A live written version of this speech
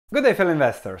Good day, fellow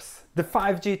investors. The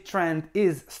 5G trend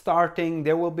is starting.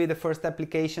 There will be the first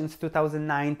applications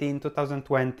 2019,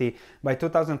 2020. By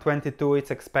 2022,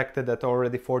 it's expected that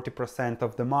already 40%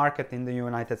 of the market in the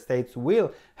United States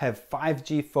will have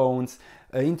 5G phones,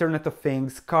 Internet of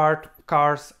Things,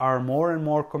 cars are more and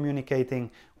more communicating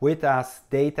with us,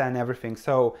 data and everything.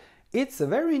 So it's a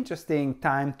very interesting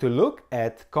time to look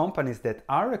at companies that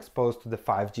are exposed to the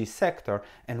 5G sector,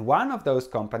 and one of those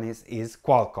companies is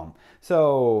Qualcomm.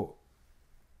 So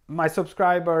my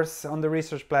subscribers on the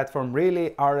research platform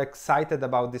really are excited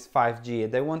about this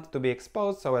 5G. They wanted to be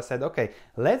exposed, so I said, okay,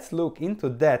 let's look into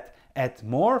that at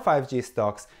more 5G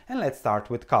stocks, and let's start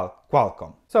with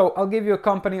Qualcomm. So I'll give you a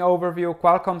company overview,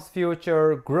 Qualcomm's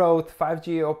future, growth,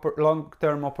 5G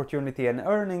long-term opportunity and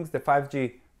earnings, the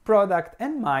 5G product,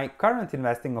 and my current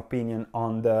investing opinion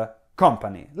on the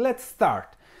company. Let's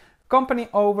start. Company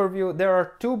overview. There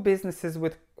are two businesses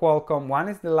with Qualcomm. One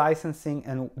is the licensing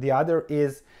and the other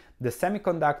is the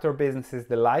semiconductor businesses.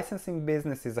 The licensing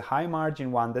business is a high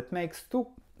margin one that makes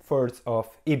 2/3 of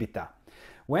EBITDA.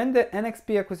 When the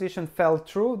NXP acquisition fell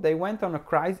through, they went on a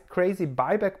crazy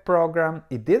buyback program.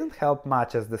 It didn't help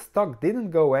much as the stock didn't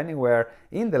go anywhere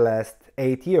in the last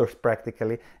 8 years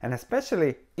practically, and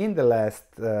especially in the last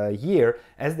year,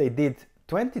 as they did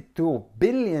 22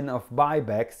 billion of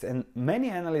buybacks, and many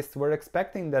analysts were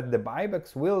expecting that the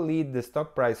buybacks will lead the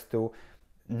stock price to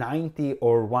 90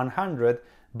 or 100,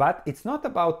 but it's not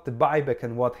about the buyback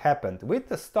and what happened. With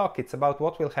the stock, it's about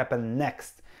what will happen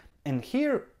next. And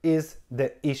here is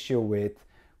the issue with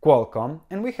Qualcomm,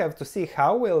 and we have to see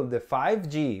how will the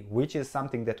 5G, which is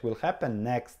something that will happen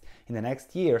next in the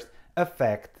next years,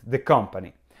 affect the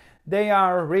company. They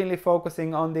are really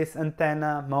focusing on this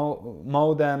antenna,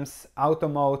 modems,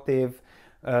 automotive,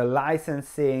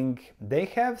 licensing. They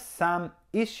have some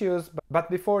issues, but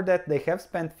before that they have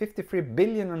spent 53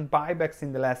 billion on buybacks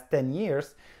in the last 10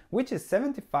 years, which is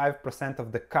 75%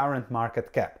 of the current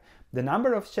market cap. The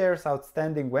number of shares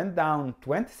outstanding went down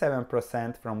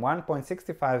 27% from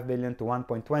 1.65 billion to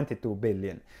 1.22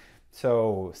 billion.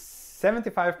 So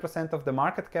 75% of the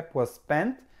market cap was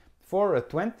spent for a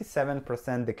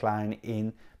 27% decline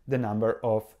in the number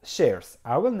of shares.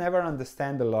 I will never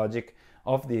understand the logic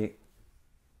of the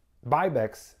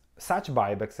buybacks, such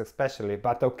buybacks especially,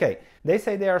 but okay. They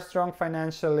say they are strong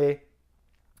financially,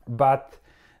 but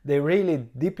they really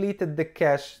depleted the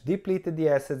cash, depleted the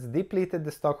assets, depleted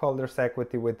the stockholders'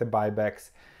 equity with the buybacks,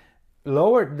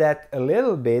 lowered that a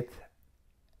little bit.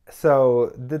 So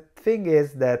the thing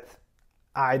is that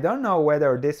I don't know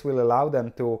whether this will allow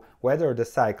them to weather the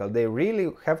cycle. They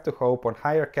really have to hope on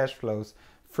higher cash flows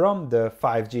from the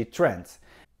 5G trends.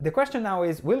 The question now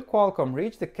is, will Qualcomm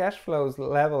reach the cash flows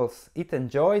levels it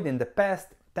enjoyed in the past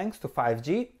thanks to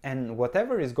 5G and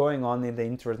whatever is going on in the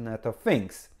Internet of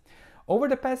Things? Over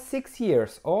the past 6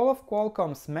 years, all of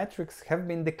Qualcomm's metrics have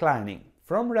been declining,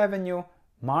 from revenue,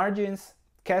 margins,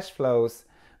 cash flows,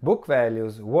 book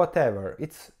values, whatever.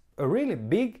 It's a really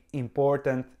big,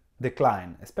 important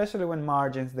decline, especially when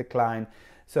margins decline.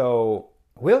 So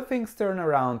will things turn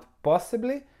around?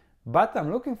 Possibly, but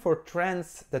I'm looking for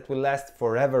trends that will last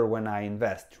forever when I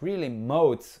invest. Really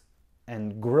moats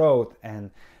and growth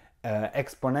and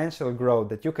exponential growth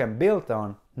that you can build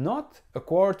on, not a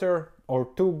quarter or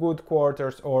 2 good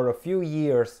quarters or a few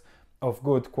years of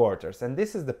good quarters. And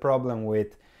this is the problem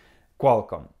with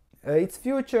Qualcomm. Its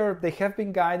future, they have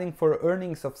been guiding for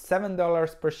earnings of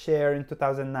 $7 per share in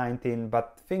 2019,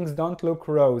 but things don't look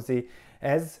rosy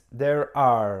as there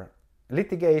are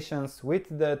litigations with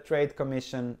the Trade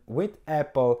Commission, with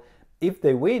Apple. If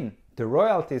they win, the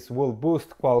royalties will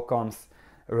boost Qualcomm's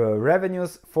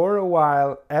revenues for a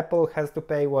while. Apple has to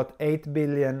pay, what, 8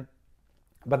 billion,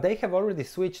 but they have already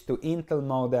switched to Intel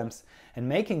modems and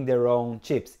making their own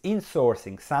chips,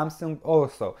 insourcing, Samsung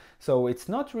also. So it's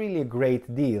not really a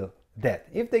great deal that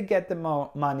if they get the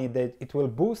money, that it will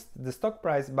boost the stock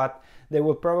price, but they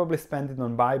will probably spend it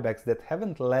on buybacks that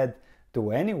haven't led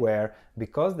to anywhere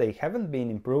because they haven't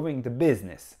been improving the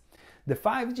business. The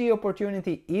 5G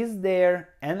opportunity is there.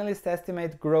 Analysts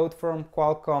estimate growth from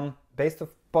Qualcomm based on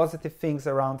positive things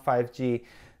around 5G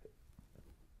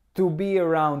to be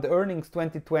around earnings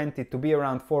 2020 to be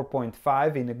around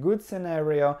 4.5 in a good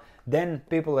scenario. Then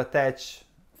people attach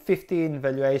 15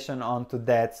 valuation onto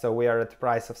that, so we are at a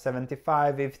price of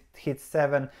 75. If it hits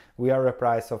 7, we are at a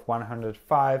price of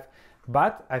 105.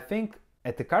 But I think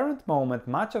at the current moment,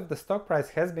 much of the stock price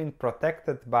has been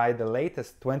protected by the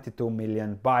latest 22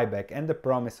 million buyback and the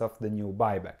promise of the new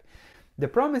buyback. The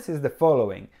promise is the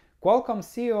following. Qualcomm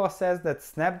CEO says that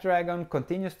Snapdragon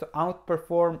continues to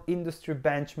outperform industry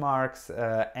benchmarks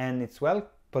and it's well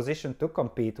positioned to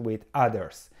compete with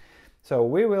others. So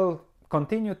we will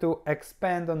continue to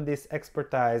expand on this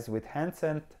expertise with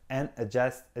handset and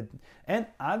adjust and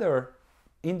other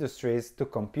industries to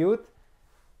compute,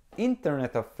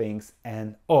 Internet of Things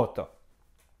and auto.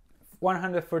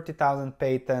 130,000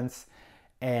 patents,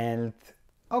 and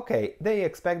okay, they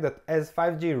expect that as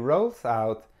 5G rolls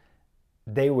out,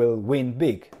 they will win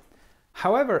big.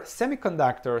 However,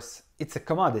 semiconductors, it's a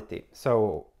commodity,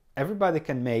 so everybody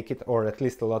can make it, or at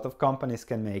least a lot of companies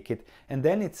can make it, and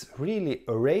then it's really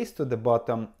a race to the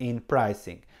bottom in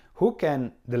pricing. Who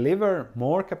can deliver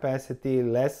more capacity,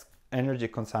 less energy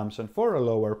consumption for a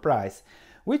lower price?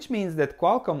 Which means that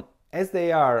Qualcomm, as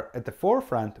they are at the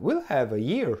forefront, will have a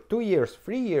year, 2 years,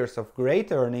 3 years of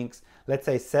great earnings, let's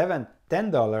say $7,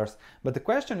 $10, but the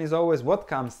question is always what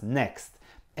comes next.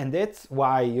 And that's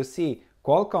why you see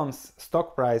Qualcomm's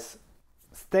stock price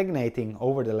stagnating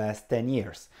over the last 10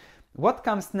 years. What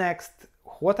comes next?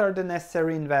 What are the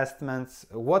necessary investments?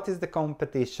 What is the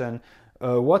competition?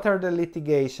 What are the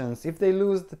litigations? If they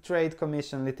lose the trade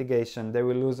commission litigation, they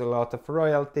will lose a lot of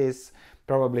royalties,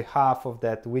 probably half of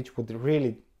that, which would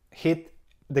really hit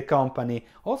the company.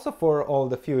 Also for all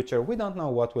the future, we don't know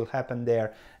what will happen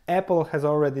there. Apple has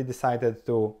already decided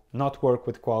to not work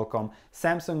with Qualcomm.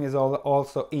 Samsung is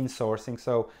also insourcing,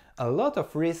 so a lot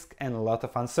of risk and a lot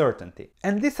of uncertainty.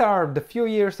 And these are the few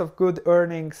years of good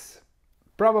earnings.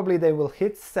 Probably they will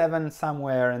hit 7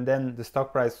 somewhere, and then the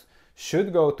stock price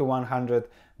should go to 100,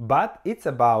 but it's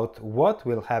about what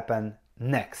will happen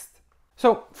next.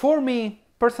 So for me,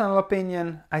 personal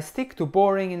opinion, I stick to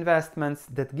boring investments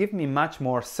that give me much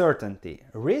more certainty.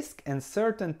 Risk and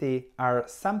certainty are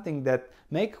something that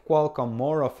make Qualcomm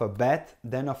more of a bet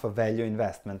than of a value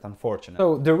investment, unfortunately.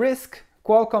 So the risk,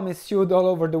 Qualcomm is sued all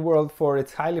over the world for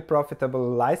its highly profitable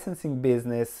licensing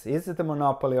business. Is it a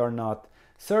monopoly or not?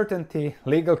 Certainty,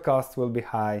 legal costs will be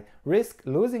high. Risk,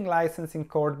 losing licensing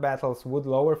court battles would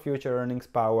lower future earnings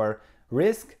power.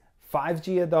 Risk,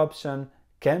 5G adoption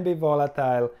can be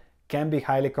volatile, can be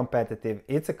highly competitive.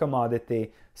 It's a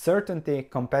commodity. Certainty,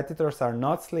 competitors are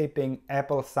not sleeping.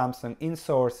 Apple, Samsung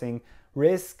insourcing.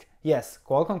 Risk, yes,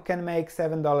 Qualcomm can make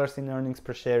 $7 in earnings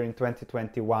per share in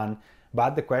 2021.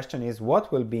 But the question is,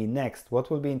 what will be next? What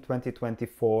will be in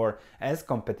 2024 as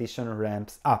competition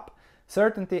ramps up?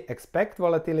 Certainty, expect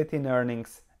volatility in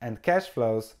earnings and cash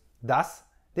flows. Thus,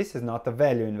 this is not a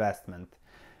value investment.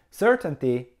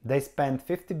 Certainty, they spent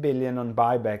 $50 billion on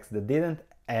buybacks that didn't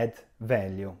add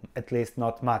value, at least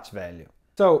not much value.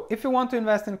 So if you want to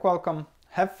invest in Qualcomm,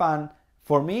 have fun.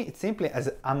 For me, it's simply,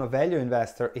 as I'm a value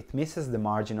investor, it misses the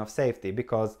margin of safety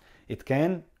because it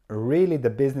can really, the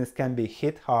business can be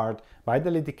hit hard by the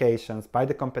litigations, by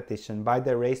the competition, by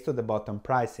the race to the bottom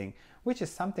pricing, which is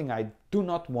something I do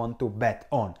not want to bet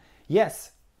on.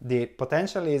 Yes, the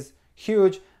potential is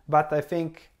huge, but I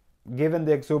think given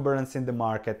the exuberance in the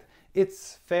market,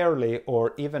 it's fairly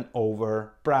or even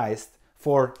overpriced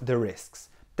for the risks.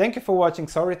 Thank you for watching.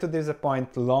 Sorry to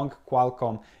disappoint long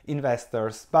Qualcomm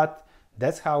investors, but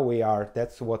that's how we are,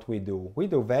 that's what we do. We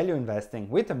do value investing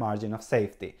with a margin of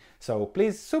safety. So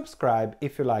please subscribe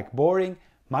if you like boring,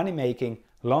 money-making,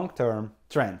 long-term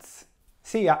trends.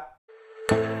 See ya!